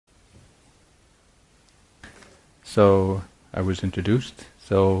so I was introduced,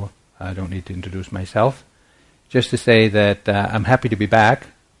 so I don't need to introduce myself. Just to say that I'm happy to be back.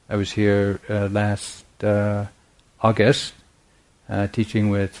 I was here last August teaching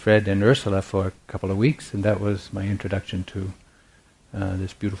with Fred and Ursula for a couple of weeks, and that was my introduction to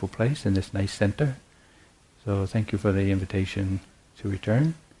this beautiful place and this nice center. So thank you for the invitation to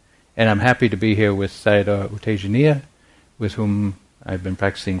return. And I'm happy to be here with Sayadaw Tejaniya, with whom I've been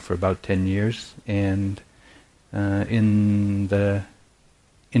practicing for about 10 years. And in the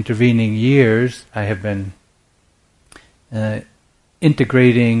intervening years, I have been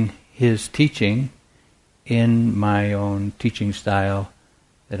integrating his teaching in my own teaching style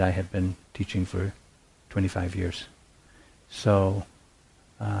that I have been teaching for 25 years. So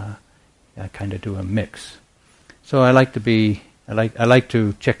I kind of do a mix. So I like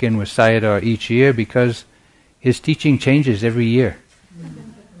to check in with Sayadaw each year because his teaching changes every year.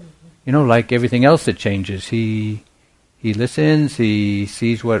 You know, like everything else that changes, he listens, he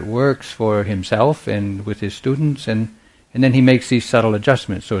sees what works for himself and with his students, and then he makes these subtle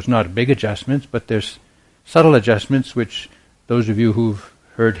adjustments. So it's not big adjustments, but there's subtle adjustments which those of you who've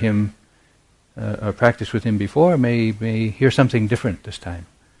heard him or practiced with him before may hear something different this time.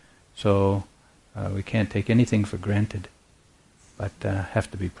 So we can't take anything for granted, but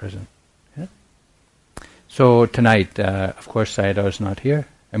have to be present. Yeah? So tonight, of course, Sayadaw is not here.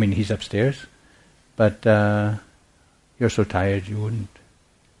 I mean, he's upstairs, but you're so tired you wouldn't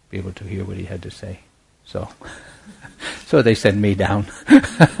be able to hear what he had to say. So they sent me down.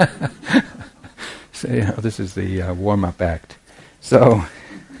 So, this is the warm-up act. So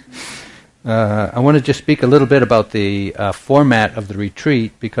I want to just speak a little bit about the format of the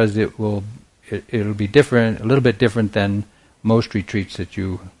retreat, because it'll be different, a little bit different than most retreats that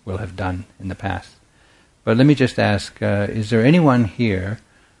you will have done in the past. But let me just ask, is there anyone here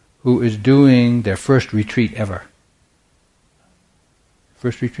who is doing their first retreat ever?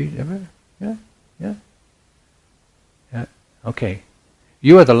 First retreat ever? Yeah? Yeah? Yeah? Okay.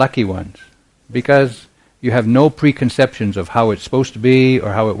 You are the lucky ones, because you have no preconceptions of how it's supposed to be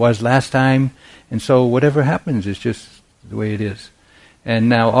or how it was last time, and so whatever happens is just the way it is. And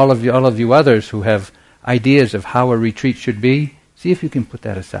now all of you others who have ideas of how a retreat should be, see if you can put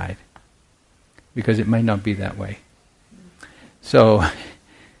that aside, because it might not be that way. So,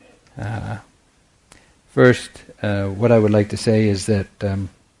 first, what I would like to say is that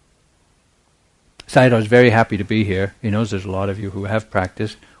Sayadaw is very happy to be here. He knows there's a lot of you who have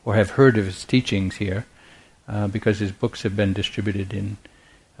practiced or have heard of his teachings here, because his books have been distributed in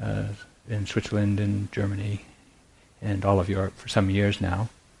Switzerland and Germany and all of Europe for some years now.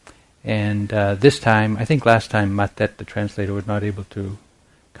 And this time, I think last time Matet, the translator, was not able to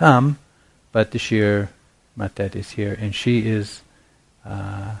come, but this year Matet is here, and she is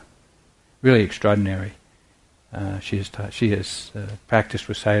really extraordinary. She has practiced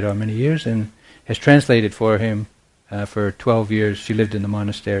with Sayadaw many years and has translated for him for 12 years. She lived in the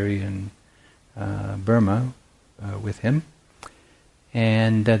monastery in Burma with him.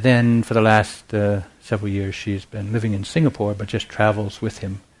 And then for the last several years she's been living in Singapore, but just travels with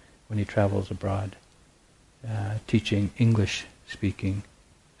him when he travels abroad, teaching English-speaking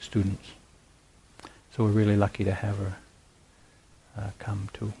students. So we're really lucky to have her come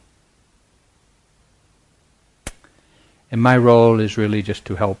too. And my role is really just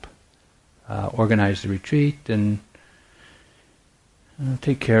to help organize the retreat and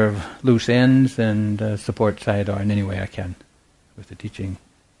take care of loose ends and support Sayadaw in any way I can with the teaching.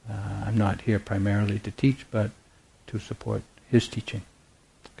 I'm not here primarily to teach, but to support his teaching,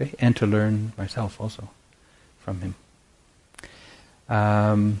 okay, and to learn myself also from him.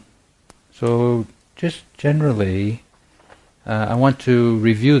 So just generally, I want to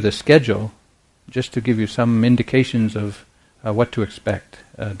review the schedule just to give you some indications of what to expect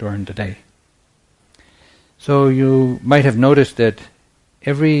during the day. So you might have noticed that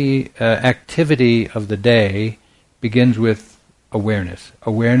every activity of the day begins with awareness.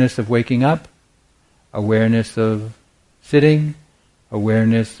 Awareness of waking up, awareness of sitting,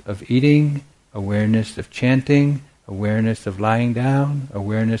 awareness of eating, awareness of chanting, awareness of lying down,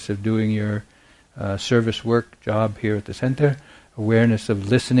 awareness of doing your service work job here at the center, awareness of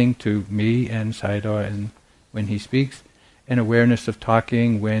listening to me and Sayadaw and when he speaks, and awareness of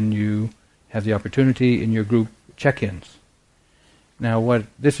talking when you have the opportunity in your group check-ins. Now,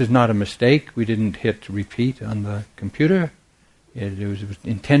 this is not a mistake. We didn't hit repeat on the computer. It was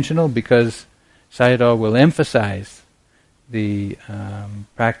intentional, because Sayadaw will emphasize the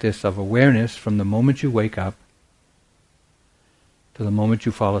practice of awareness from the moment you wake up to the moment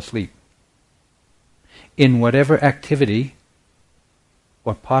you fall asleep. In whatever activity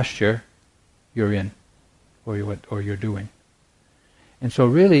or posture you're in. or you're doing. And so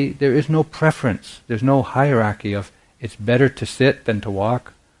really, there is no preference. There's no hierarchy of it's better to sit than to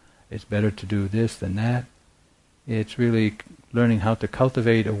walk. It's better to do this than that. It's really learning how to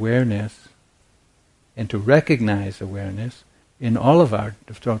cultivate awareness and to recognize awareness in all of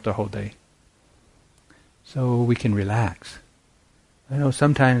throughout the whole day. So we can relax. I know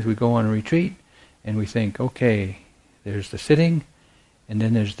sometimes we go on a retreat and we think, okay, there's the sitting, and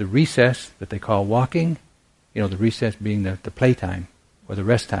then there's the recess that they call walking. The recess being the playtime or the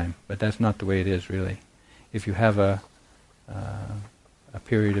rest time, but that's not the way it is really. If you have a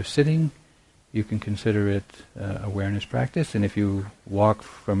period of sitting, you can consider it awareness practice, and if you walk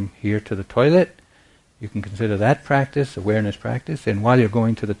from here to the toilet, you can consider that practice awareness practice, and while you're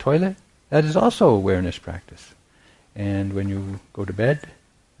going to the toilet, that is also awareness practice. And when you go to bed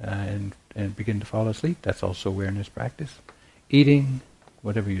and begin to fall asleep, that's also awareness practice. Eating,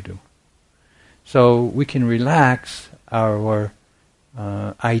 whatever you do. So we can relax our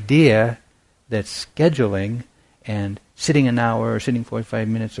idea that scheduling and sitting an hour or sitting 45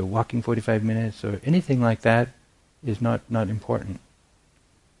 minutes or walking 45 minutes or anything like that is not important.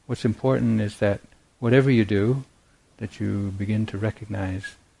 What's important is that whatever you do, that you begin to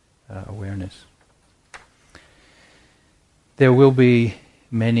recognize awareness. There will be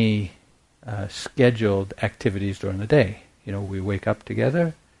many scheduled activities during the day. We wake up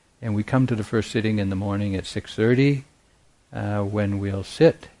together and we come to the first sitting in the morning at 6:30 when we'll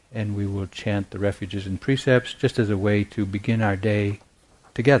sit and we will chant the refuges and precepts just as a way to begin our day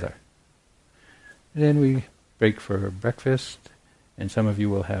together. And then we break for breakfast, and some of you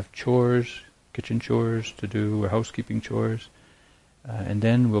will have chores, kitchen chores to do, or housekeeping chores. And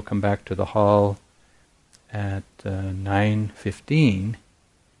then we'll come back to the hall at 9:15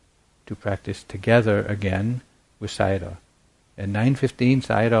 to practice together again with Sayadaw. At 9:15,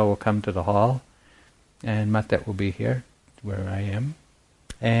 Sayadaw will come to the hall, and Matet will be here, where I am.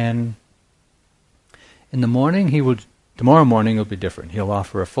 And in the morning, tomorrow morning will be different. He'll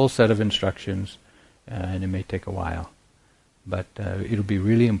offer a full set of instructions, and it may take a while. But it'll be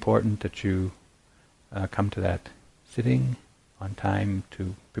really important that you come to that sitting on time,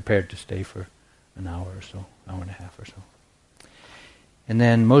 prepared to stay for an hour or so, hour and a half or so. And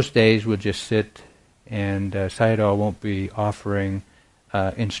then most days we'll just sit, and Sayadaw won't be offering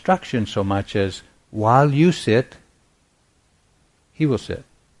instruction so much as while you sit, he will sit.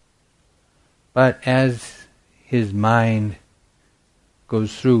 But as his mind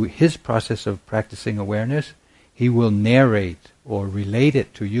goes through his process of practicing awareness, he will narrate or relate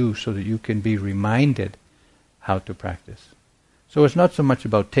it to you so that you can be reminded how to practice. So it's not so much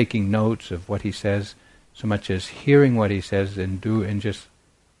about taking notes of what he says, so much as hearing what he says and just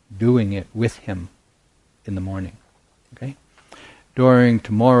doing it with him in the morning. Okay? During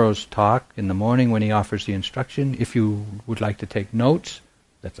tomorrow's talk in the morning when he offers the instruction, if you would like to take notes,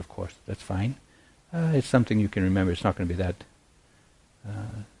 that's fine. It's something you can remember. It's not going to be that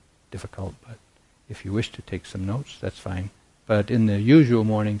difficult, but if you wish to take some notes, that's fine. But in the usual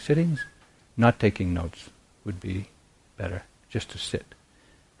morning sittings, not taking notes would be better, just to sit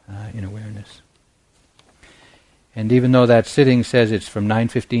in awareness. And even though that sitting says it's from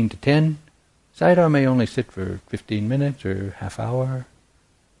 9:15 to 10, Sayadaw may only sit for 15 minutes or half hour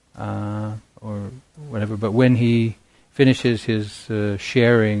or whatever, but when he finishes his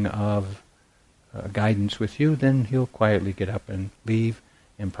sharing of guidance with you, then he'll quietly get up and leave,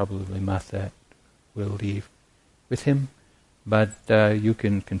 and probably Mathet will leave with him, but you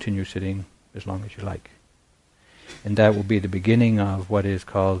can continue sitting as long as you like. And that will be the beginning of what is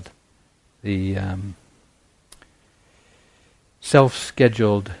called the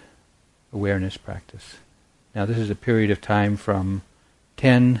self-scheduled awareness practice. Now this is a period of time from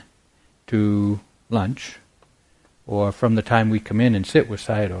 10 to lunch, or from the time we come in and sit with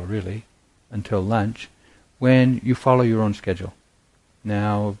Sayadaw really, until lunch, when you follow your own schedule.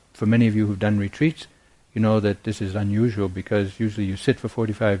 Now, for many of you who've done retreats, you know that this is unusual because usually you sit for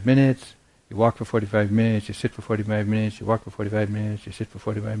 45 minutes, you walk for 45 minutes, you sit for 45 minutes, you walk for 45 minutes, you sit for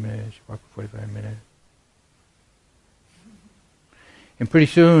 45 minutes, you walk for 45 minutes. And pretty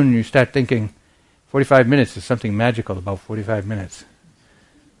soon you start thinking 45 minutes is something magical about 45 minutes.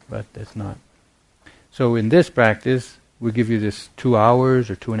 But that's not. So in this practice, we give you this 2 hours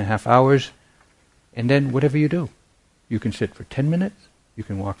or 2.5 hours, and then whatever you do. You can sit for 10 minutes, you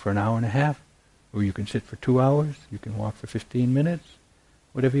can walk for an hour and a half, or you can sit for 2 hours, you can walk for 15 minutes,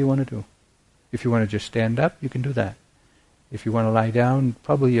 whatever you want to do. If you want to just stand up, you can do that. If you want to lie down,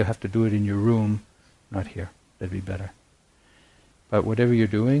 probably you have to do it in your room, not here. That'd be better. But whatever you're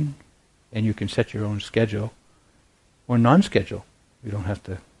doing, and you can set your own schedule, or non-schedule. You don't have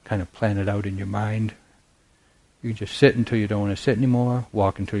to kind of plan it out in your mind. You can just sit until you don't want to sit anymore,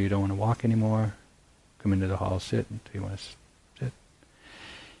 walk until you don't want to walk anymore, come into the hall, sit until you want to sit.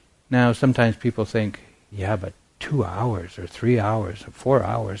 Now, sometimes people think, yeah, but 2 hours or 3 hours or 4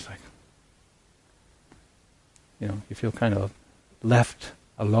 hours, you feel kind of left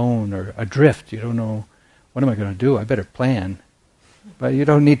alone or adrift. You don't know, what am I going to do? I better plan. But you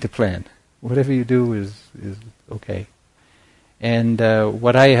don't need to plan. Whatever you do is okay. And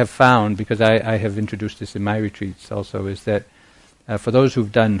what I have found, because I have introduced this in my retreats also, is that for those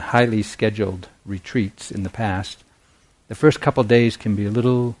who've done highly scheduled retreats in the past, the first couple days can be a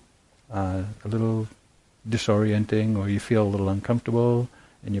little disorienting, or you feel a little uncomfortable,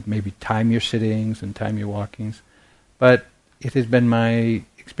 and you maybe time your sittings and time your walkings. But it has been my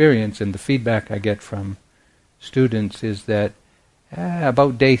experience, and the feedback I get from students is that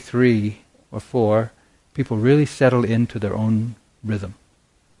about day 3 or 4, people really settle into their own rhythm.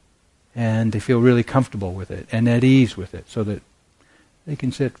 And they feel really comfortable with it and at ease with it, so that they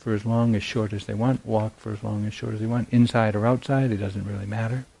can sit for as long as short as they want, walk for as long as short as they want, inside or outside, it doesn't really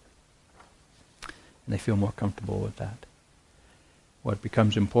matter. And they feel more comfortable with that. What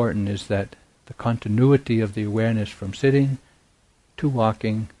becomes important is that the continuity of the awareness from sitting to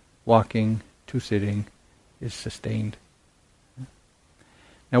walking, walking to sitting is sustained.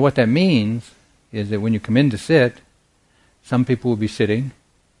 Now what that means is that when you come in to sit, some people will be sitting,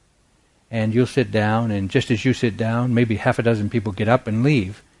 and you'll sit down, and just as you sit down, maybe half a dozen people get up and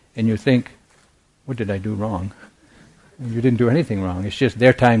leave, and you think, what did I do wrong? You didn't do anything wrong. It's just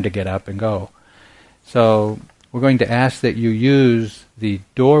their time to get up and go. So we're going to ask that you use the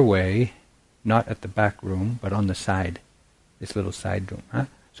doorway, not at the back room, but on the side, this little side room.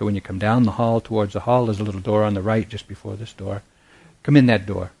 So when you come down the hall towards the hall, there's a little door on the right just before this door. Come in that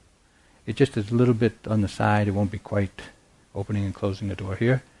door. It just is a little bit on the side. It won't be quite opening and closing the door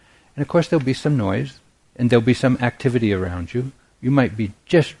here. And of course there'll be some noise, and there'll be some activity around you. You might be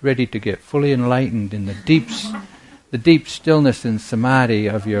just ready to get fully enlightened in the deep stillness and samadhi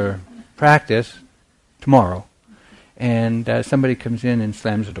of your practice tomorrow. And somebody comes in and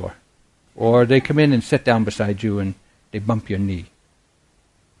slams the door. Or they come in and sit down beside you and they bump your knee.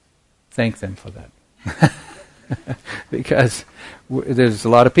 Thank them for that. Because there's a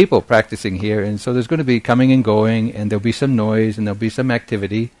lot of people practicing here, and so there's going to be coming and going, and there'll be some noise, and there'll be some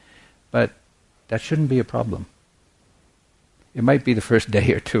activity, but that shouldn't be a problem. It might be the first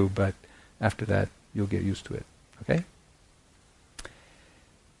day or two, but after that, you'll get used to it. Okay?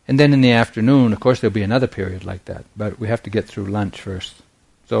 And then in the afternoon, of course, there'll be another period like that, but we have to get through lunch first.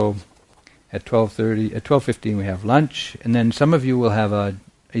 So at 12:15 we have lunch, and then some of you will have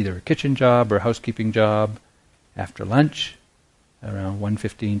either a kitchen job or a housekeeping job after lunch, around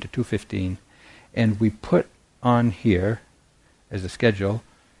 1:15 to 2:15, and we put on here as a schedule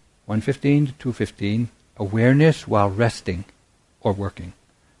 1:15 to 2:15 awareness while resting or working.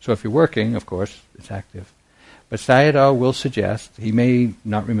 So if you're working, of course, it's active. But Sayadaw will suggest, he may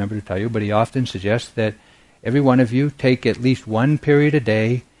not remember to tell you, but he often suggests that every one of you take at least one period a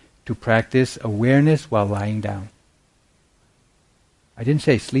day to practice awareness while lying down. I didn't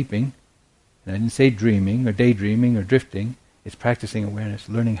say sleeping, and I didn't say dreaming or daydreaming or drifting. It's practicing awareness,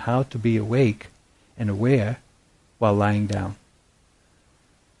 learning how to be awake and aware while lying down.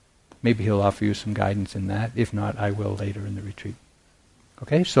 Maybe he'll offer you some guidance in that. If not, I will later in the retreat.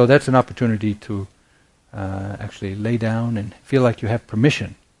 Okay, so that's an opportunity to actually lay down and feel like you have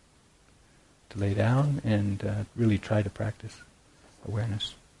permission to lay down and really try to practice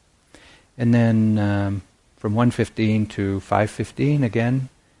awareness. And then from 1:15 to 5:15 again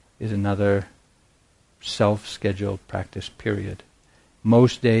is another self-scheduled practice period.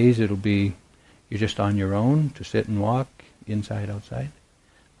 Most days it'll be you're just on your own to sit and walk inside, outside,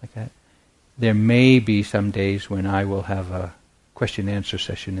 like that. There may be some days when I will have a question-answer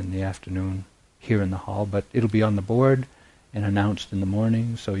session in the afternoon here in the hall, but it'll be on the board and announced in the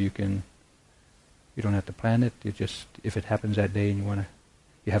morning, so you don't have to plan it. You just, if it happens that day and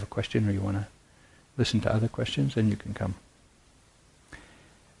you have a question or you want to listen to other questions, then you can come.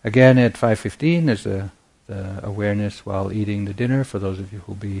 Again, at 5:15 is the awareness while eating the dinner, for those of you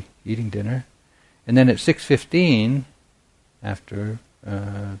who will be eating dinner. And then at 6:15, after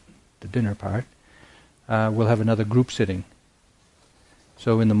the dinner part, we'll have another group sitting.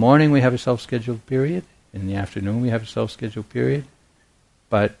 So in the morning we have a self-scheduled period, in the afternoon we have a self-scheduled period,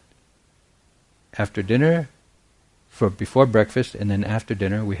 but after dinner, before breakfast, and then after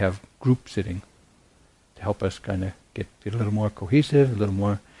dinner we have group sitting to help us kind of get a little more cohesive, a little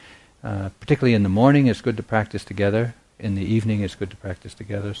more, particularly in the morning it's good to practice together, in the evening it's good to practice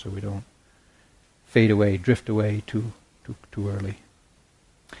together so we don't fade away, drift away too early.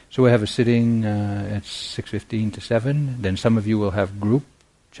 So we have a sitting at 6:15 to 7. Then some of you will have group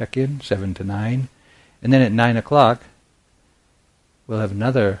check-in, 7 to 9. And then at 9 o'clock, we'll have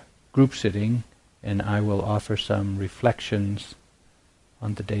another group sitting, and I will offer some reflections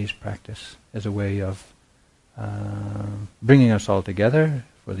on the day's practice as a way of bringing us all together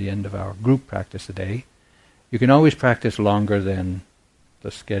for the end of our group practice today. You can always practice longer than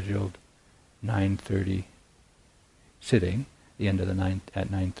the scheduled 9:30 sitting, the end of the at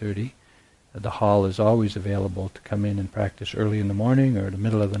 9:30. The hall is always available to come in and practice early in the morning or the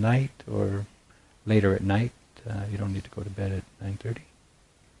middle of the night or later at night. You don't need to go to bed at 9:30.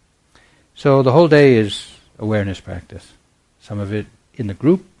 So the whole day is awareness practice. Some of it in the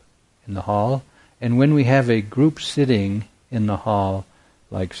group, in the hall. And when we have a group sitting in the hall,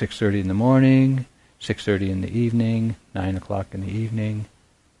 like 6:30 in the morning, 6:30 in the evening, 9 o'clock in the evening,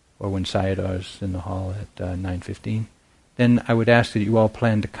 or when Sayadaw is in the hall at 9:15, then I would ask that you all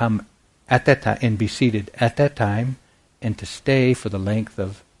plan to come at that time and be seated at that time and to stay for the length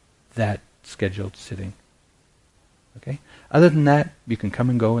of that scheduled sitting. Okay? Other than that, you can come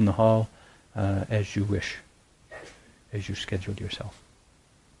and go in the hall as you wish, as you scheduled yourself.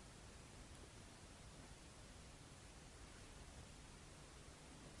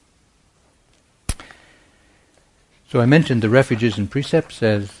 So I mentioned the refuges and precepts,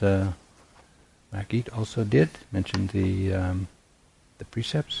 as Magit also did, mentioned the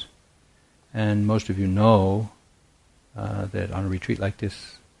precepts. And most of you know that on a retreat like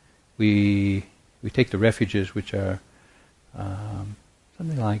this, we take the refuges, which are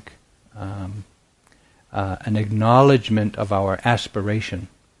something like an acknowledgement of our aspiration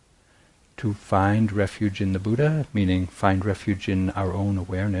to find refuge in the Buddha, meaning find refuge in our own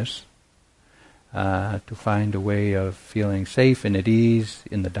awareness, to find a way of feeling safe and at ease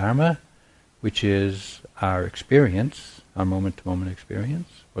in the Dharma, which is our experience, our moment-to-moment experience,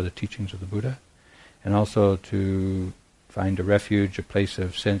 or the teachings of the Buddha, and also to find a refuge, a place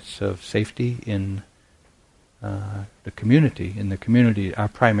of sense of safety in the community. In the community, our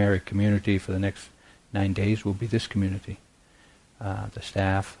primary community for the next 9 days will be this community. The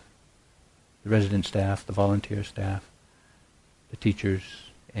staff, the resident staff, the volunteer staff, the teachers,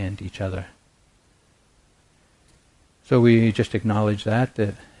 and each other. So we just acknowledge that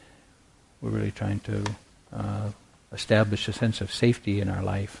we're really trying to establish a sense of safety in our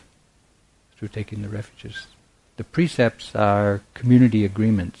life through taking the refuges. The precepts are community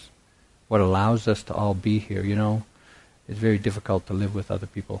agreements, what allows us to all be here. You know, it's very difficult to live with other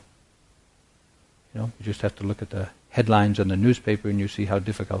people. You know, you just have to look at the headlines on the newspaper and you see how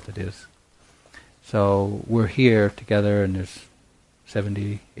difficult it is. So we're here together and there's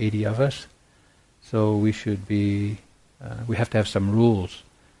 70, 80 of us. So we should be, we have to have some rules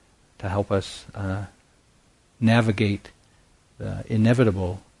to help us navigate the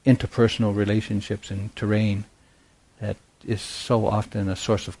inevitable interpersonal relationships and terrain that is so often a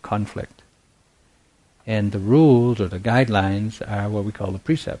source of conflict. And the rules or the guidelines are what we call the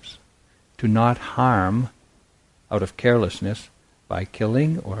precepts. To not harm out of carelessness by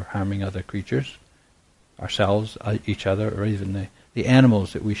killing or harming other creatures, ourselves, each other, or even the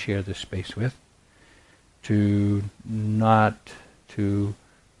animals that we share this space with. To not to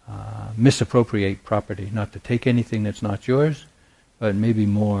misappropriate property, not to take anything that's not yours, but maybe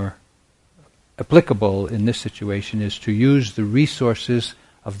more applicable in this situation is to use the resources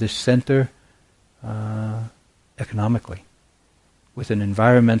of this center economically, with an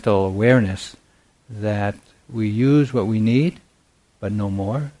environmental awareness that we use what we need, but no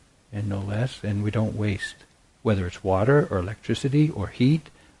more and no less, and we don't waste, whether it's water or electricity or heat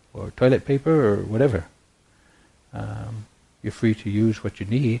or toilet paper or whatever. You're free to use what you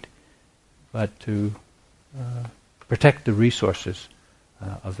need, but to protect the resources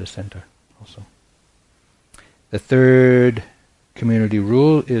of the center also. The third community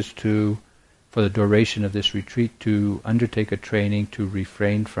rule is for the duration of this retreat, to undertake a training to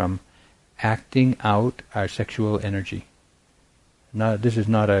refrain from acting out our sexual energy. This is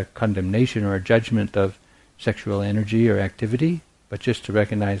not a condemnation or a judgment of sexual energy or activity, but just to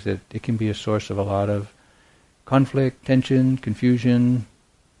recognize that it can be a source of a lot of conflict, tension, confusion,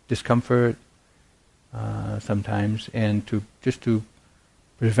 discomfort sometimes, and to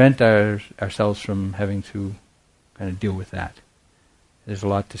prevent ourselves from having to kind of deal with that. There's a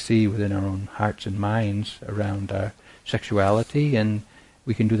lot to see within our own hearts and minds around our sexuality, and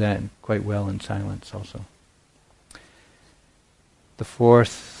we can do that quite well in silence also. The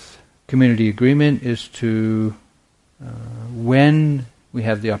fourth community agreement is to, when we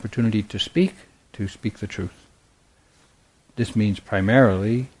have the opportunity to speak the truth. This means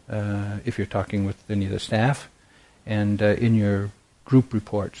primarily, if you're talking with any of the staff, and in your group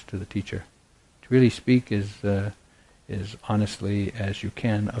reports to the teacher. To really speak as honestly as you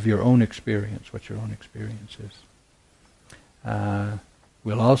can of your own experience, what your own experience is.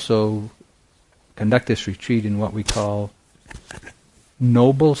 We'll also conduct this retreat in what we call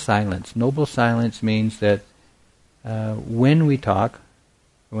noble silence. Noble silence means that when we talk,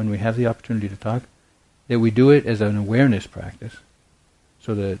 when we have the opportunity to talk, that we do it as an awareness practice,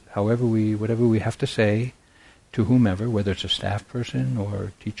 so that whatever we have to say to whomever, whether it's a staff person or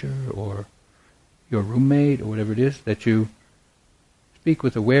a teacher or your roommate or whatever it is, that you speak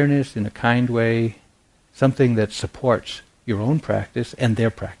with awareness in a kind way, something that supports your own practice and their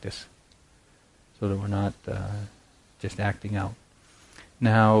practice, so that we're not just acting out.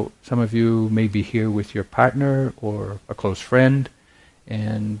 Now, some of you may be here with your partner or a close friend,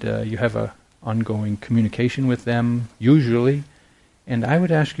 and you have an ongoing communication with them, usually, and I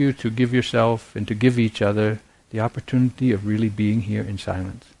would ask you to give yourself and to give each other the opportunity of really being here in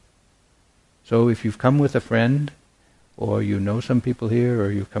silence. So if you've come with a friend, or you know some people here,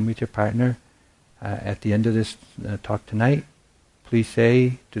 or you come with your partner, at the end of this talk tonight, please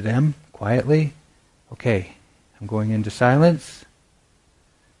say to them quietly, okay, I'm going into silence.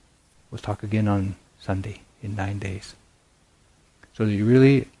 We'll talk again on Sunday in 9 days. So that you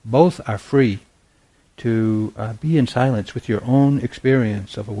really both are free to be in silence with your own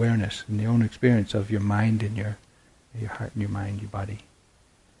experience of awareness and your own experience of your mind and your heart and your mind, your body.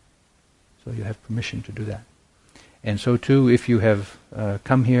 So you have permission to do that. And so too, if you have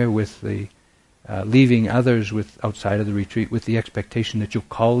come here with the leaving others outside of the retreat with the expectation that you'll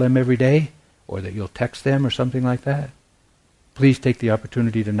call them every day, or that you'll text them or something like that, please take the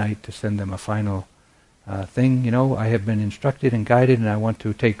opportunity tonight to send them a final thing. I have been instructed and guided, and I want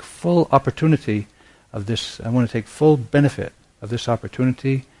to take full opportunity of this. I want to take full benefit of this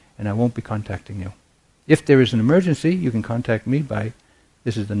opportunity, and I won't be contacting you. If there is an emergency, you can contact me by,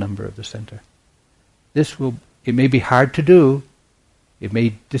 this is the number of the center. It may be hard to do, it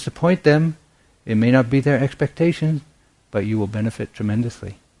may disappoint them, it may not be their expectations, but you will benefit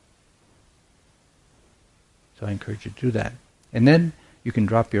tremendously. So I encourage you to do that. And then you can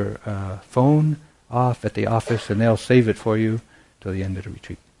drop your phone off at the office, and they'll save it for you till the end of the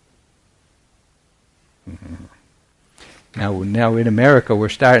retreat. Now in America, we're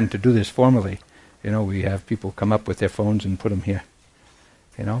starting to do this formally. We have people come up with their phones and put them here.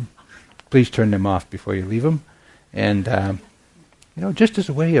 Please turn them off before you leave them. And, just as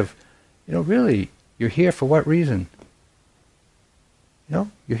a way of, really, you're here for what reason? You're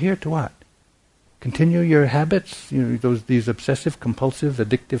here to what? Continue your habits, these obsessive, compulsive,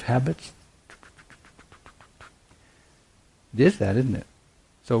 addictive habits. It is that, isn't it?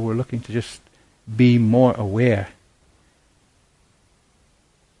 So we're looking to just be more aware.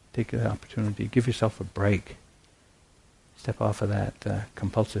 Take an opportunity, give yourself a break. Step off of that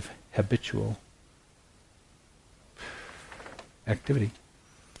compulsive, habitual activity.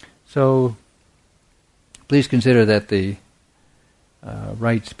 So please consider that the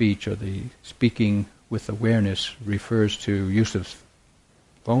right speech, or the speaking with awareness, refers to use of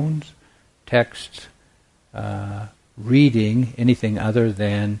phones, texts, reading anything other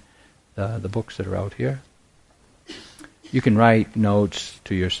than the books that are out here. You can write notes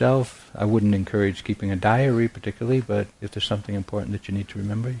to yourself. I wouldn't encourage keeping a diary particularly, but if there's something important that you need to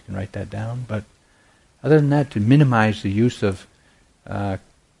remember, you can write that down. But other than that, to minimize the use of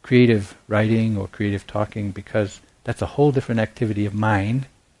creative writing or creative talking, because that's a whole different activity of mind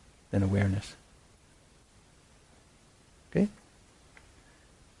than awareness. Okay?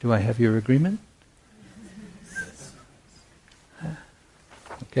 Do I have your agreement?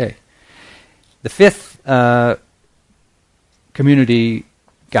 Okay. The fifth community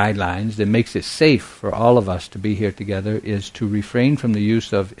guidelines that makes it safe for all of us to be here together is to refrain from the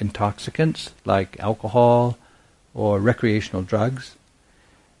use of intoxicants like alcohol or recreational drugs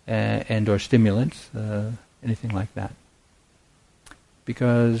and or stimulants, anything like that.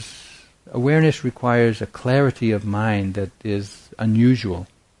 Because awareness requires a clarity of mind that is unusual,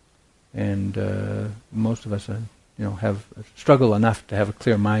 and most of us have struggle enough to have a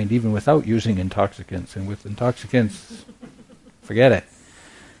clear mind even without using intoxicants. And with intoxicants, forget it.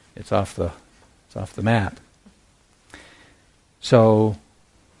 It's off the map. So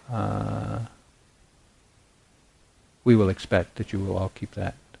we will expect that you will all keep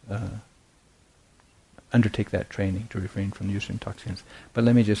that, undertake that training to refrain from the use of intoxicants. But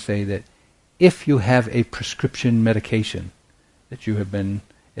let me just say that if you have a prescription medication that you have been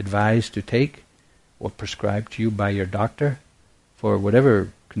advised to take or prescribed to you by your doctor for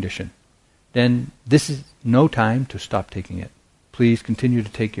whatever condition, then this is no time to stop taking it. Please continue to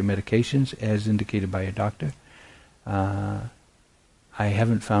take your medications as indicated by your doctor. I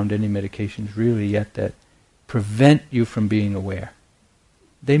haven't found any medications really yet that prevent you from being aware.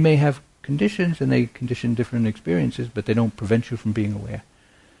 They may have conditions and they condition different experiences, but they don't prevent you from being aware.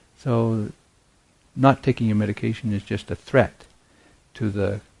 So not taking your medication is just a threat to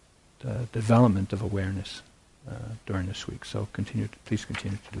the development of awareness during this week. So please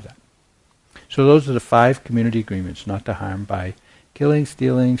continue to do that. So those are the 5 community agreements: not to harm by killing,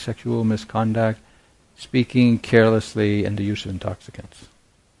 stealing, sexual misconduct, speaking carelessly, and the use of intoxicants.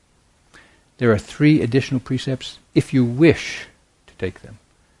 There are 3 additional precepts if you wish to take them.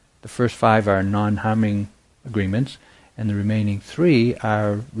 The first 5 are non-harming agreements, and the remaining 3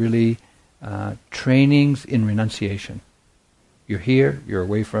 are really trainings in renunciation. You're here, you're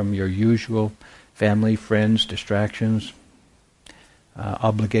away from your usual family, friends, distractions,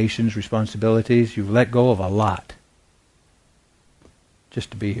 obligations, responsibilities. You've let go of a lot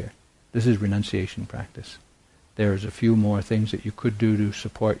just to be here. This is renunciation practice. There's a few more things that you could do to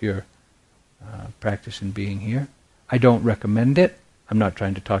support your practice in being here. I don't recommend it. I'm not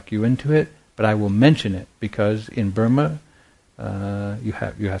trying to talk you into it, but I will mention it because in Burma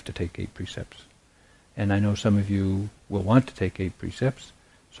you have to take 8 precepts. And I know some of you will want to take 8 precepts,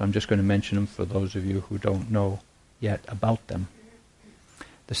 so I'm just going to mention them for those of you who don't know yet about them.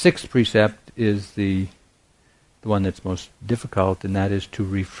 The 6th precept is the one that's most difficult, and that is to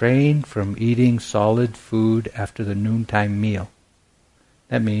refrain from eating solid food after the noontime meal.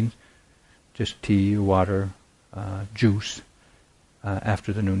 That means just tea, water, juice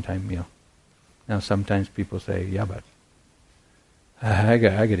after the noontime meal. Now sometimes people say, yeah, but I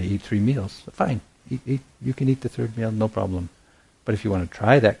got to eat 3 meals. Fine, eat. You can eat the 3rd meal, no problem. But if you want to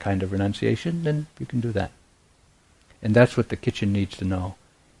try that kind of renunciation, then you can do that. And that's what the kitchen needs to know.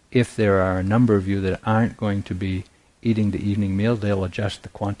 If there are a number of you that aren't going to be eating the evening meal, they'll adjust the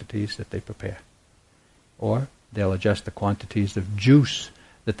quantities that they prepare. Or they'll adjust the quantities of juice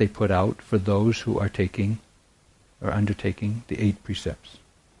that they put out for those who are taking or undertaking the 8 precepts.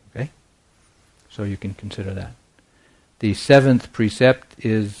 Okay? So you can consider that. The 7th precept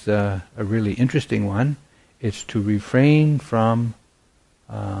is a really interesting one. It's to refrain from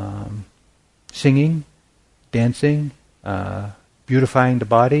singing, dancing, beautifying the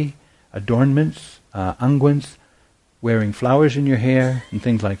body, adornments, unguents, wearing flowers in your hair, and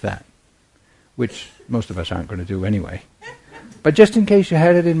things like that, which most of us aren't going to do anyway. But just in case you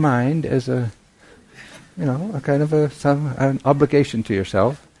had it in mind as a kind of an obligation to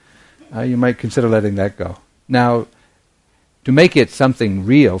yourself, you might consider letting that go. Now, to make it something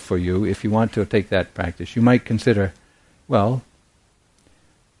real for you, if you want to take that practice, you might consider, well,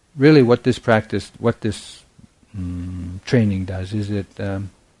 really what this training does is it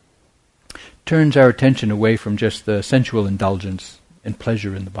turns our attention away from just the sensual indulgence and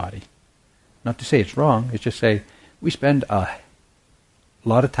pleasure in the body. Not to say it's wrong, it's just say we spend a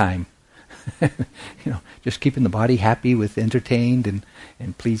lot of time just keeping the body happy with entertained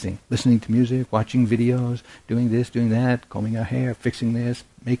and pleasing, listening to music, watching videos, doing this, doing that, combing our hair, fixing this,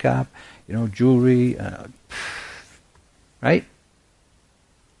 makeup, jewelry, right?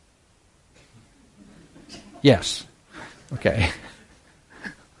 Yes. Okay.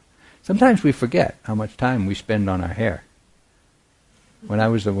 Sometimes we forget how much time we spend on our hair. When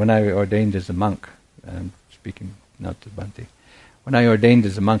I ordained as a monk, I'm speaking not to Bhante. When I ordained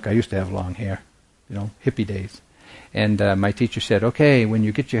as a monk, I used to have long hair, hippie days. And my teacher said, okay, when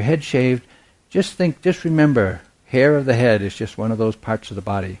you get your head shaved, just remember, hair of the head is just one of those parts of the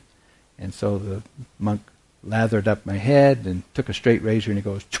body. And so the monk lathered up my head and took a straight razor and he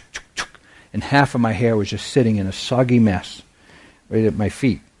goes, chuk, chuk, chuk, and half of my hair was just sitting in a soggy mess right at my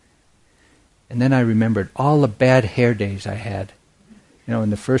feet. And then I remembered all the bad hair days I had, in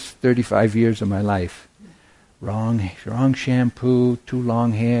the first 35 years of my life. Wrong shampoo, too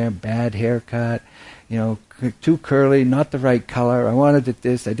long hair, bad haircut, too curly, not the right color. I wanted it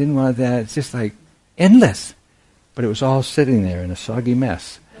this, I didn't want that. It's just like endless. But it was all sitting there in a soggy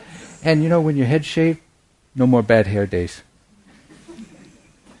mess. And when your head's shaved, no more bad hair days.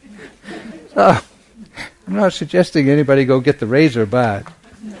 So, I'm not suggesting anybody go get the razor, but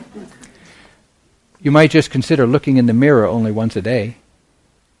you might just consider looking in the mirror only once a day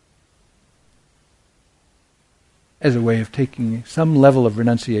as a way of taking some level of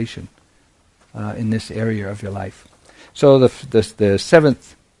renunciation in this area of your life. So the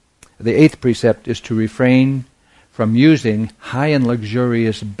 8th precept is to refrain from using high and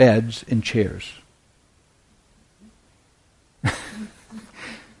luxurious beds and chairs.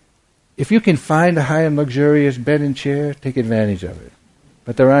 If you can find a high and luxurious bed and chair, take advantage of it.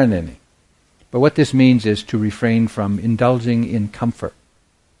 But there aren't any. But what this means is to refrain from indulging in comfort.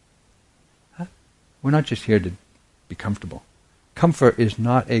 We're not just here to be comfortable. Comfort is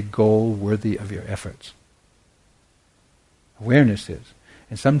not a goal worthy of your efforts. Awareness is.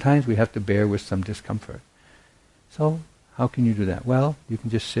 And sometimes we have to bear with some discomfort. So, how can you do that? Well, you can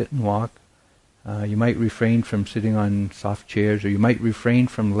just sit and walk. You might refrain from sitting on soft chairs, or you might refrain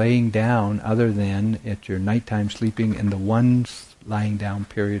from laying down other than at your nighttime sleeping in the one lying down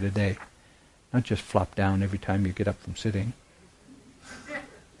period a day. Not just flop down every time you get up from sitting.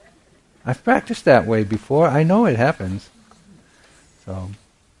 I've practiced that way before. I know it happens.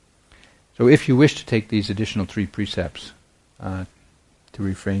 So if you wish to take these additional 3 precepts, to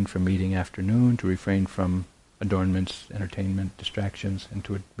refrain from eating afternoon, to refrain from adornments, entertainment, distractions, and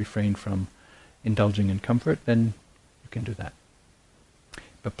to refrain from indulging in comfort, then you can do that.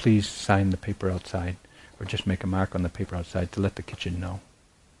 But please sign the paper outside, or just make a mark on the paper outside to let the kitchen know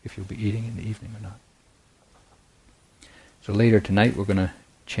if you'll be eating in the evening or not. So later tonight we're going to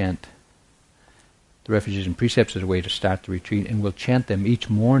chant the refuges and precepts as a way to start the retreat, and we'll chant them each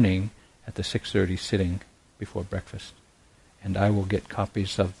morning at the 6:30 sitting before breakfast. And I will get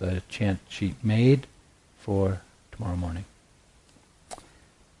copies of the chant sheet made for tomorrow morning.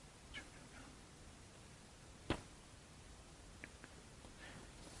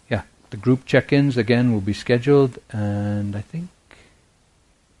 Yeah, the group check-ins again will be scheduled, and I think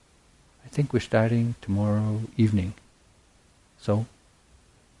we're starting tomorrow evening. So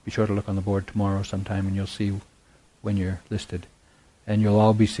be sure to look on the board tomorrow sometime, and you'll see when you're listed. And you'll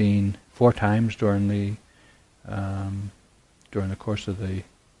all be seen 4 times during the course of the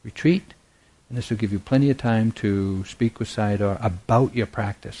retreat, and this will give you plenty of time to speak with Sayadaw about your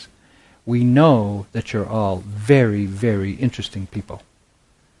practice. We know that you're all very, very interesting people,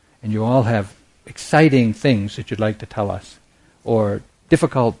 and you all have exciting things that you'd like to tell us, or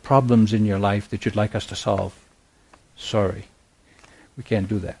difficult problems in your life that you'd like us to solve. Sorry, we can't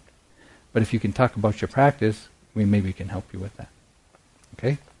do that. But if you can talk about your practice, we maybe can help you with that.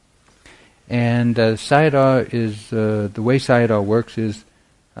 Okay? And Sayadaw is, the way Sayadaw works is,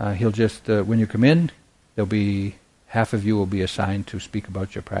 he'll just, when you come in, there'll be, half of you will be assigned to speak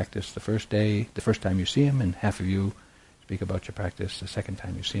about your practice the first time you see him, and half of you speak about your practice the second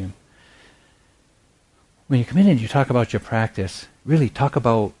time you see him. When you come in and you talk about your practice, really talk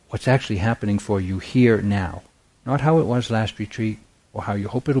about what's actually happening for you here now. Not how it was last retreat, or how you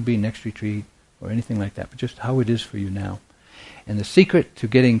hope it'll be next retreat, or anything like that, but just how it is for you now. And the secret to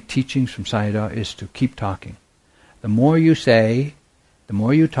getting teachings from Sayadaw is to keep talking. The more you say, the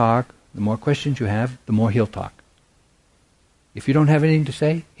more you talk, the more questions you have, the more he'll talk. If you don't have anything to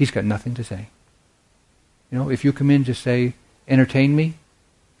say, he's got nothing to say. You know, if you come in to say, entertain me,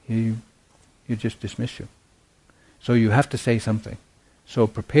 he'll just dismiss you. So you have to say something. So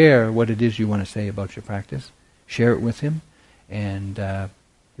prepare what it is you want to say about your practice, share it with him, and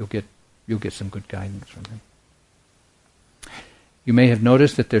you'll get some good guidance from him. You may have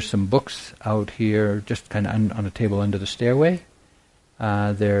noticed that there's some books out here, just kind of on a table under the stairway.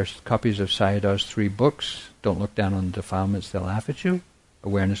 There's copies of Sayadaw's 3 books. Don't look down on defilements, they'll laugh at you.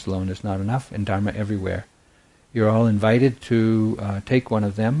 Awareness alone is not enough, and Dharma everywhere. You're all invited to take one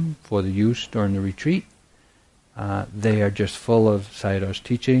of them for the use during the retreat. They are just full of Sayadaw's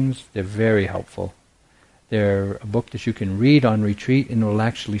teachings. They're very helpful. They're a book that you can read on retreat, and it will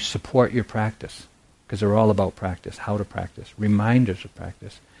actually support your practice, because they're all about practice, how to practice, reminders of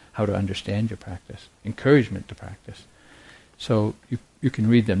practice, how to understand your practice, encouragement to practice. So you can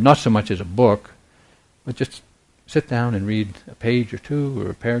read them, not so much as a book, but just sit down and read a page or 2 or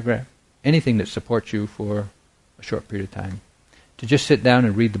a paragraph, anything that supports you for a short period of time. To just sit down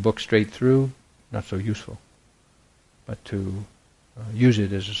and read the book straight through, not so useful. But to use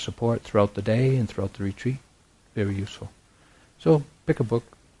it as a support throughout the day and throughout the retreat, very useful. So pick a book.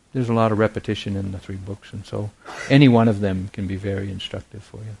 There's a lot of repetition in the 3 books, and so any one of them can be very instructive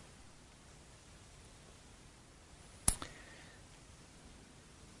for you.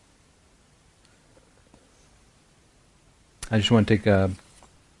 I just want to take an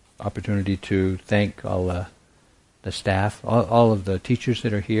opportunity to thank all the staff, all of the teachers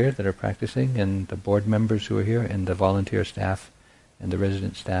that are here, that are practicing, and the board members who are here, and the volunteer staff and the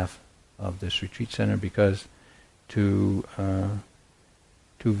resident staff of this retreat center, because to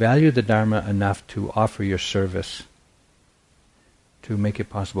value the Dharma enough to offer your service, to make it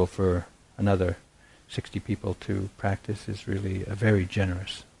possible for another 60 people to practice, is really a very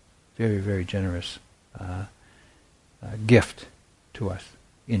generous, very, very generous gift to us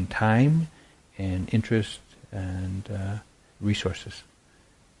in time and interest and resources.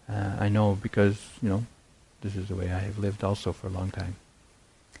 I know because, this is the way I have lived also for a long time.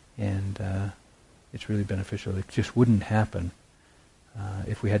 And it's really beneficial. It just wouldn't happen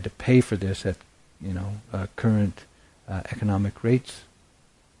if we had to pay for this at, current economic rates,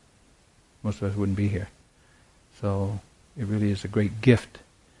 most of us wouldn't be here. So it really is a great gift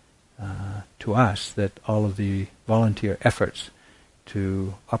to us that all of the volunteer efforts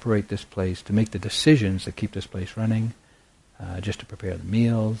to operate this place, to make the decisions that keep this place running, just to prepare the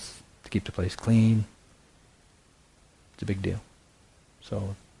meals, to keep the place clean, it's a big deal.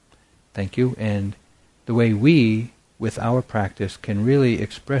 So thank you. And the way we, with our practice, can really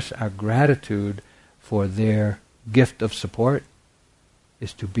express our gratitude for their gift of support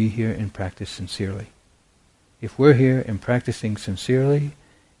is to be here and practice sincerely. If we're here and practicing sincerely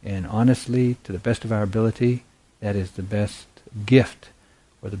and honestly to the best of our ability, that is the best gift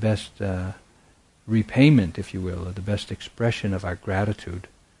or the best repayment, if you will, or the best expression of our gratitude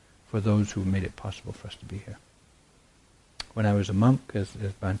for those who made it possible for us to be here. When I was a monk, as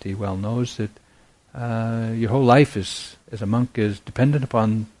Bhante well knows, that your whole life as a monk is dependent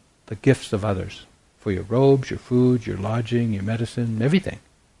upon the gifts of others for your robes, your food, your lodging, your medicine, everything.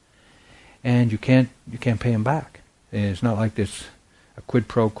 And you can't pay them back. And it's not like this a quid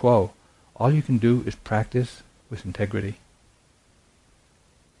pro quo. All you can do is practice with integrity.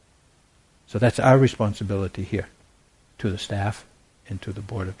 So that's our responsibility here, to the staff and to the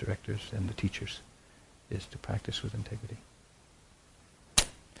board of directors and the teachers, is to practice with integrity.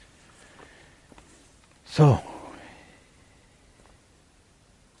 So,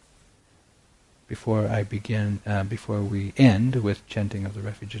 before we end with chanting of the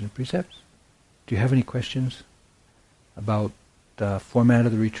refuges and precepts, do you have any questions about the format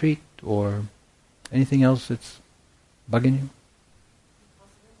of the retreat or anything else that's bugging you?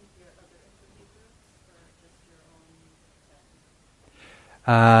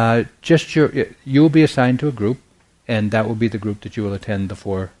 You will be assigned to a group, and that will be the group that you will attend the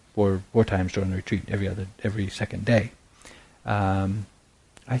four times during the retreat, every second day.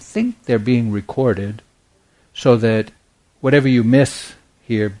 I think they're being recorded so that whatever you miss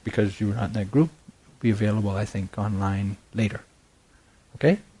here because you were not in that group will be available, I think, online later.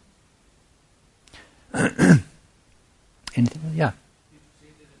 Okay? Anything? Yeah.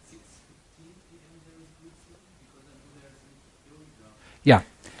 Yeah,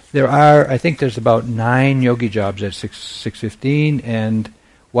 I think there's about 9 yogi jobs at 6:15, and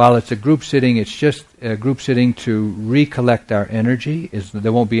while it's a group sitting, it's just a group sitting to recollect our energy.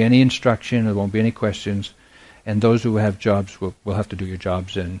 There won't be any instruction, there won't be any questions, and those who have jobs will have to do your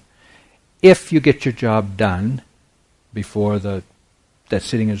jobs. And if you get your job done before that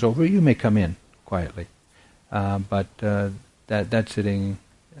sitting is over, you may come in quietly. But that sitting,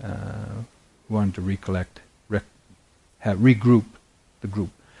 we wanted to recollect, regroup the group.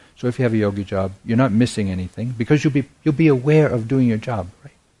 So if you have a yogi job, you're not missing anything because you'll be aware of doing your job,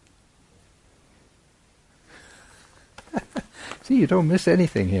 right? See, you don't miss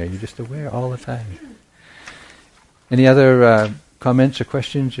anything here. You're just aware all the time. Any other comments or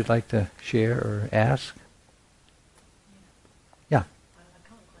questions you'd like to share or ask? Yeah. I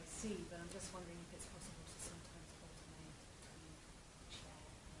can't quite see, but I'm just wondering if it's possible to sometimes alternate between chair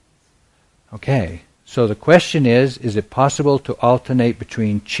and... Okay. So the question is it possible to alternate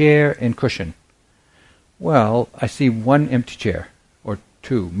between chair and cushion? Well, I see 1 empty chair, or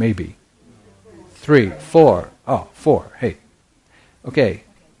 2, maybe. 3, 4. Oh, 4. Hey. Okay.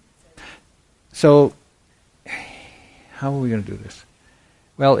 So, how are we going to do this?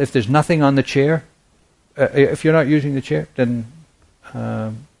 Well, if there's nothing on the chair, if you're not using the chair, then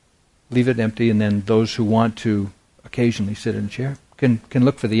leave it empty, and then those who want to occasionally sit in a chair can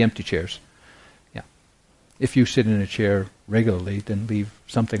look for the empty chairs. If you sit in a chair regularly, then leave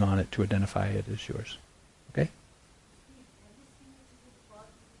something on it to identify it as yours. Okay?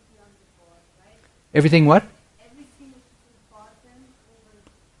 Everything what?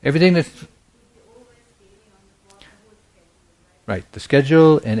 Everything that's... Right, the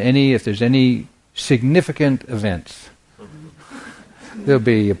schedule and if there's any significant events, they'll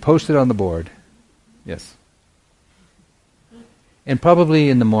be posted on the board. Yes. And probably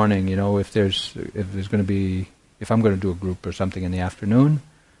in the morning, if I'm going to do a group or something in the afternoon,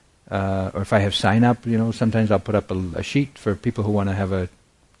 or if I have sign up, sometimes I'll put up a sheet for people who want to have a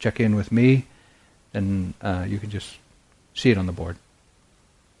check-in with me, and you can just see it on the board.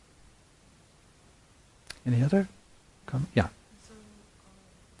 Any other comment? Yeah. So,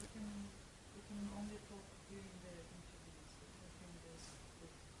 we can only talk during the interviews.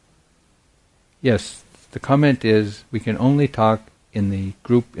 Yes, the comment is we can only talk in the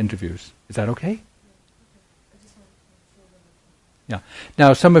group interviews. Is that okay? Yeah.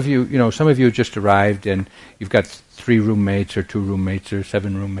 Now, some of you just arrived, and you've got 3 roommates or 2 roommates or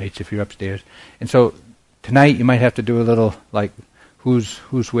 7 roommates if you're upstairs. And so tonight you might have to do a little like who's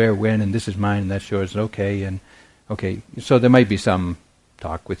where when, and this is mine and that's yours. Okay, and Okay, so there might be some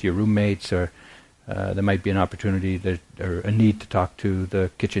talk with your roommates, or there might be an opportunity or a need to talk to the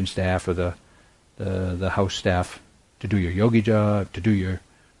kitchen staff or the house staff to do your yogi job, to do your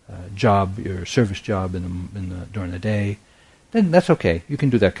job, your service job during the day. Then that's okay. You can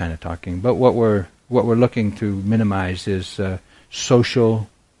do that kind of talking. But what we're looking to minimize is social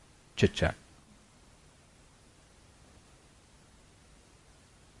chit chat.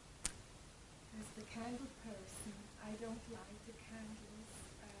 As the candle person, I don't light the candles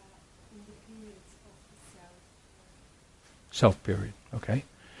in the periods of the self. Self period, okay.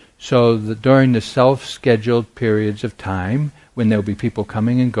 So during the self-scheduled periods of time, when there'll be people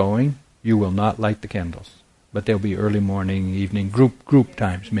coming and going, you will not light the candles. But there'll be early morning, evening, group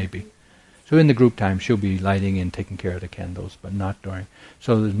times maybe. So in the group time, she'll be lighting and taking care of the candles, but not during.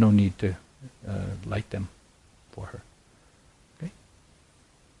 So there's no need to light them for her. Okay.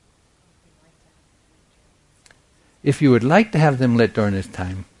 If you would like to have them lit during this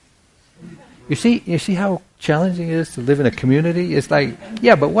time, you see how challenging it is to live in a community? It's like,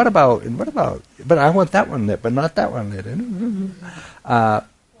 yeah, but what about, but I want that one lit, but not that one lit.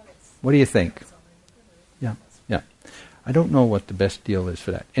 What do you think? Yeah. I don't know what the best deal is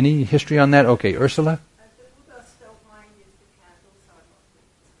for that. Any history on that? Okay, Ursula?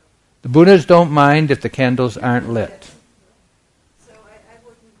 The Buddhas don't mind if the candles aren't lit. So I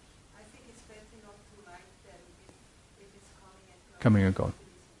think it's better not to light them if it's coming and going.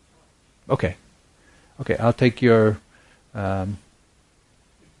 Okay, I'll take your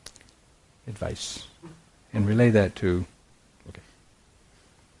advice and relay that to. Okay,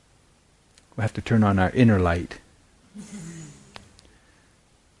 we'll have to turn on our inner light.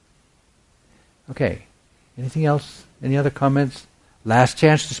 Okay, anything else? Any other comments? Last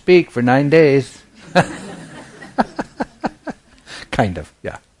chance to speak for 9 days. Kind of,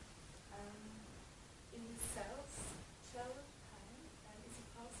 yeah. In the self-sheltered time, is it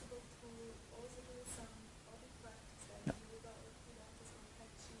possible to also do some body practice like yoga or pilates or tai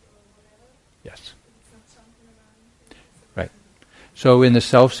chi or whatever? Yes. It's not jumping around. Right. So in the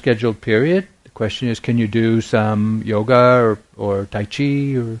self-scheduled period, the question is, can you do some yoga or tai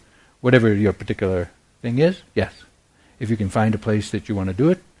chi or whatever your particular thing is? Yes. If you can find a place that you want to do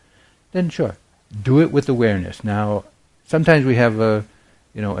it, then sure. Do it with awareness. Now, sometimes we have an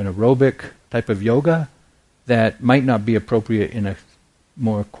aerobic type of yoga that might not be appropriate in a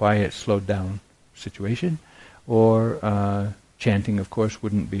more quiet, slowed down situation, or chanting, of course,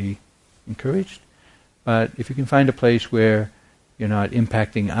 wouldn't be encouraged. But if you can find a place where you're not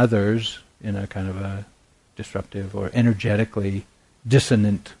impacting others in a kind of a disruptive or energetically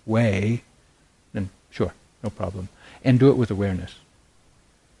dissonant way, then sure, no problem. And do it with awareness.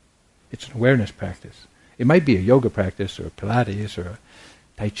 It's an awareness practice. It might be a yoga practice or a Pilates or a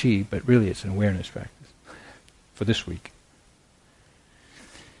Tai Chi, but really it's an awareness practice for this week.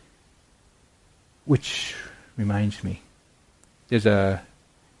 Which reminds me, there's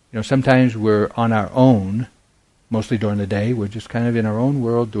sometimes we're on our own, mostly during the day, we're just kind of in our own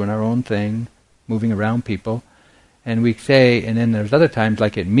world, doing our own thing, moving around people. And we say, and then there's other times,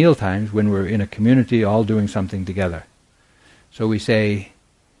 like at meal times, when we're in a community all doing something together. So we say,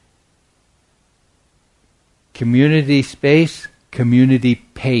 community space, community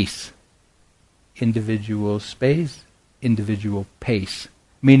pace. Individual space, individual pace.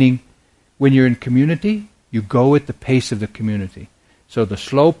 Meaning, when you're in community, you go at the pace of the community. So the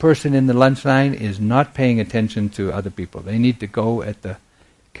slow person in the lunch line is not paying attention to other people. They need to go at the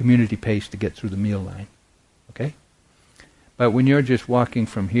community pace to get through the meal line. Okay? But when you're just walking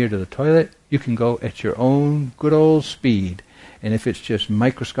from here to the toilet, you can go at your own good old speed. And if it's just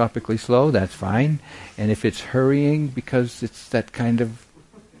microscopically slow, that's fine. And if it's hurrying because it's that kind of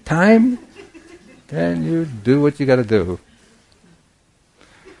time, then you do what you got to do.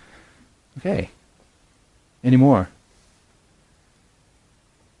 Okay. Any more?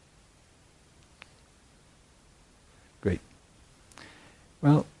 Great.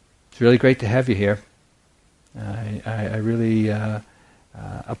 Well, it's really great to have you here. I really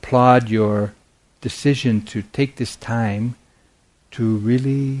applaud your decision to take this time to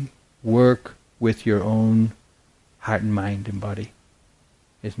really work with your own heart and mind and body.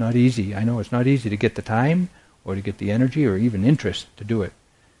 It's not easy. I know it's not easy to get the time or to get the energy or even interest to do it.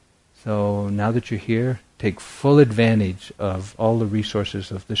 So now that you're here, take full advantage of all the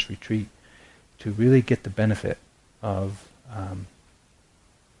resources of this retreat to really get the benefit of,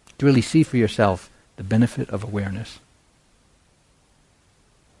 to really see for yourself the benefit of awareness.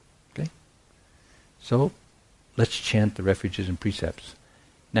 Okay? So, let's chant the refuges and precepts.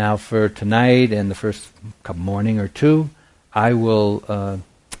 Now for tonight and the first morning or two, I will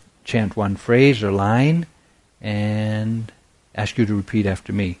chant one phrase or line, and ask you to repeat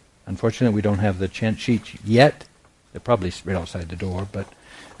after me. Unfortunately, we don't have the chant sheets yet. They're probably right outside the door, but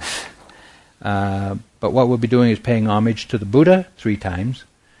what we'll be doing is paying homage to the Buddha 3 times,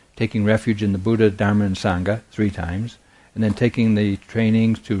 taking refuge in the Buddha, Dharma, and Sangha 3 times, and then taking the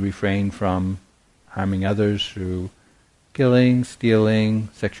trainings to refrain from harming others through killing, stealing,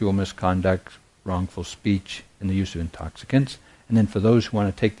 sexual misconduct, wrongful speech, and the use of intoxicants. And then for those who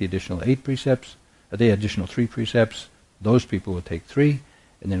want to take the additional 8 precepts, the additional 3 precepts, those people will take 3,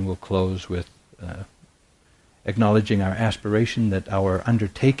 and then we'll close with acknowledging our aspiration that our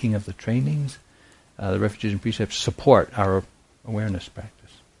undertaking of the trainings, the refuges and precepts, support our awareness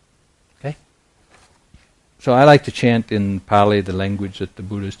practice. Okay? So I like to chant in Pali, the language that the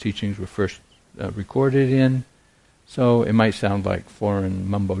Buddha's teachings were first recorded in. So it might sound like foreign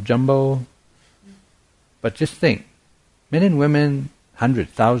mumbo-jumbo, but just think, men and women,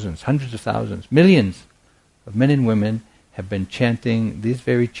 hundreds, thousands, hundreds of thousands, millions of men and women have been chanting this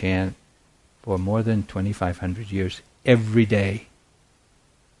very chant for more than 2,500 years every day.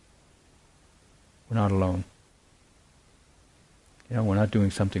 We're not alone. We're not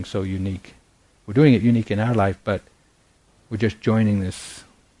doing something so unique. We're doing it unique in our life, but we're just joining this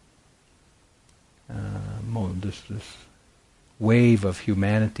this wave of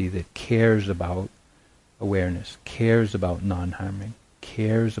humanity that cares about awareness, cares about non-harming,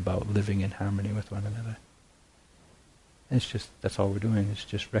 cares about living in harmony with one another. And that's all we're doing. It's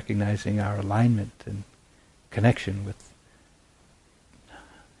just recognizing our alignment and connection with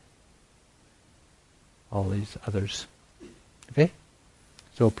all these others. Okay?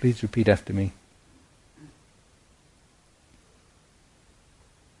 So please repeat after me.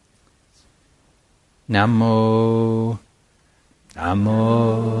 Namo,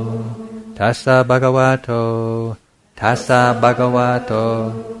 Namo, Tassa Bhagavato, Tassa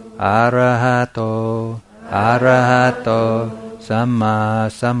Bhagavato, Arahato, Arahato, Samma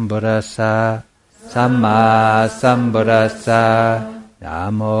Sambuddhassa, Samma Sambuddhassa,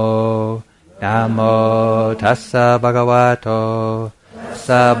 Namo, Namo, Tassa Bhagavato,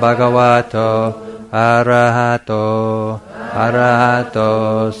 Tassa Bhagavato, Arahato,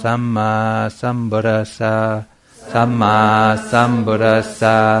 Arahato, Samma Sambuddhassa, Samma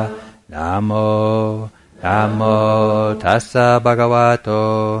Sambuddhassa, Namo, Namo, Tassa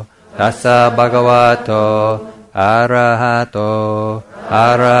Bhagavato, Tassa Bhagavato, Arahato,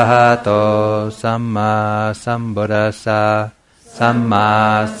 Arahato, Samma Sambuddhassa,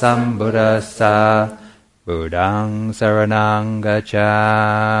 Samma Sambuddhassa, Buddhaṃ Saranang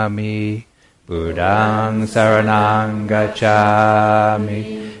Gacchāmi, Buddhaṃ Saranang Gacchāmi,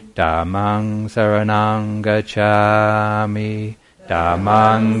 Dhammang Saranang Gacchāmi,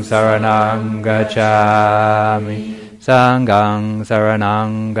 Dhammang Saranang Gacchāmi, Sanghang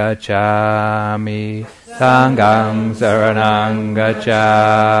Saranang Gacchāmi, Sanghang Saranang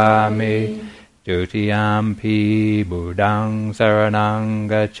Gacchāmi, Dutiyampi Buddhaṃ Saranang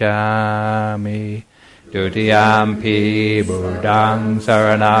Gacchāmi, Dutiyampi Buddhaṃ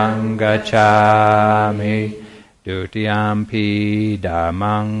Saranang Gacchāmi, Dutiyampi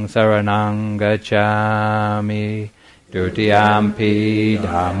Dhammang Saranang Gacchāmi, Dutiyampi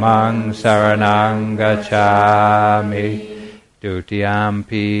Dhammang Saranang Gacchāmi,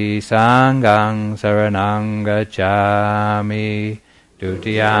 Dutiyampi Sanghang Saranang Gacchāmi,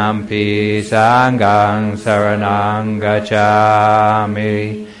 Dutiyampi Sanghang Saranang Gacchāmi,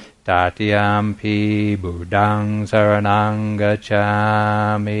 Tatiyampi Buddhaṃ Saranang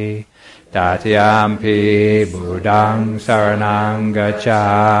Gacchāmi, Tatiyampi Buddhaṃ Saranang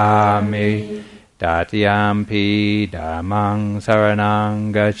Gacchāmi, Tatiyampi Dhammang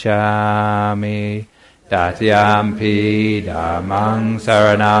Saranang Gacchāmi, Tatiyampi Dhammang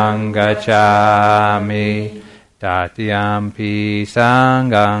Saranang Gacchāmi, Tatiyampi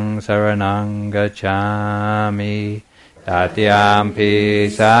Sanghang Saranang Gacchāmi, Tatiyampi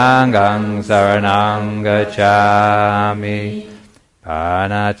Sanghang Saranang Gacchāmi,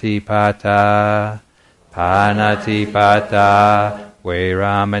 Panatipata, Panatipata,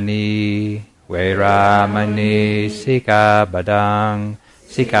 Vairamani, Vairamani, Sikabhadang,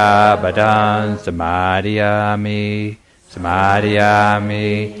 Sikabhadang, Samadhiyami, Samadhiyami,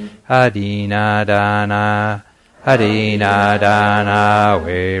 Hadinadana, Hadinadana,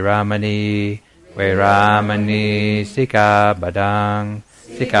 Vairamani, Vairamani, Sikabhadang,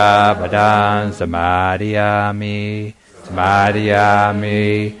 Sikabhadang, Samadhiyami,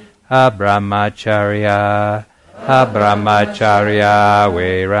 Samadhiyami, Abrahmacharya, Abrahmacharya,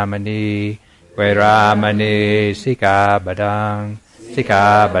 Vairamani, Vairamani, Sikabhadang,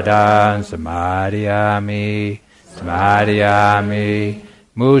 Sikabhadang, Samadhiyami, Samadhiyami,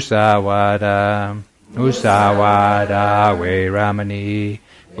 Musawada, Musawada Vairamani,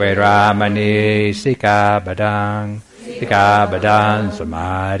 Vairamani Sikabadang, Sikabadang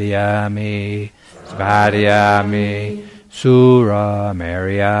Samadhiyami, Samadhiyami, Sura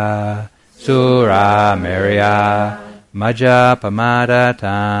Maria, Sura Maria, Maja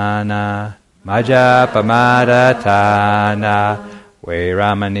Pamadatana, Maja Pamadatana,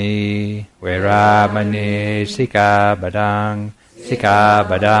 Vairamani, Vairamani Sikabadang,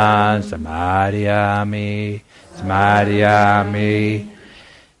 Sikabadang Samadhiyami, Samadhiyami.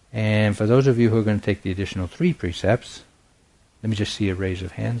 And for those of you who are going to take the additional 3 precepts, let me just see a raise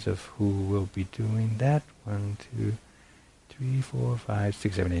of hands of who will be doing that. 1, 2, 3, 4, 5,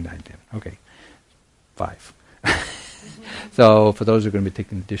 6, 7, 8, 9, 10. Okay, 5. So for those who are going to be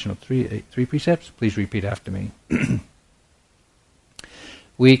taking the additional 3 precepts, please repeat after me.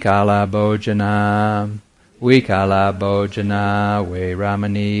 Vikala Bhojana, Vikala Bhojana,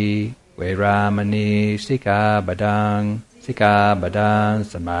 Vairamani, Vairamani, Sikabadang, Sikabadang,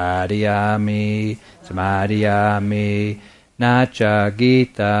 Samadhiyami, Samadhiyami, Nacha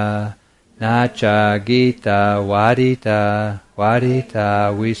Gita, Nacha Gita, Vadita,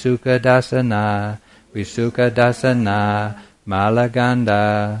 Vadita, Visukadasana, Visukadasana,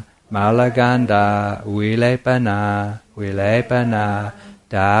 Malaganda, Malaganda, Vilepana, Vilepana,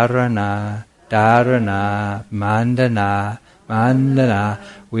 Dharana, Dharana, Mandana, Mandana,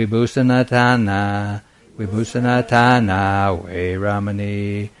 Vibhusanatana, Vibhusanatana,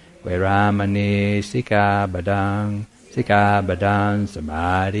 Vairamani, Vairamani, Sikabadang, Sikabadang,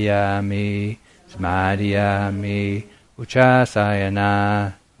 Samadhiyami, Samadhiyami, Uchasayana,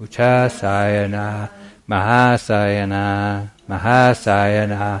 Uchasayana, Mahasayana,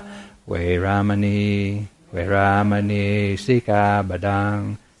 Mahasayana, Vairamani, Vairamani,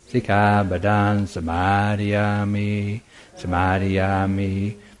 Sikabadang, Sikabadang, Samadhiyami,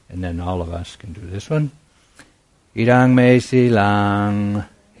 Samadhiyami. And then all of us can do this one. Idang me silang,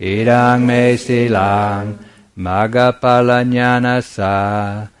 Idang me silang,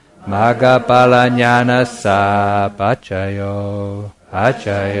 Magapalanyanasa, Magapalanyanasa, Pachayo,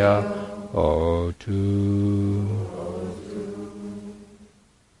 Pachayo, Otu.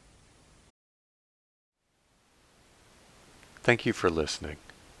 Thank you for listening.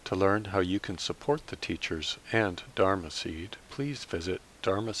 To learn how you can support the teachers and Dharma Seed, please visit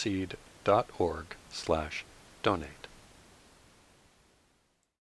dharmaseed.org/donate.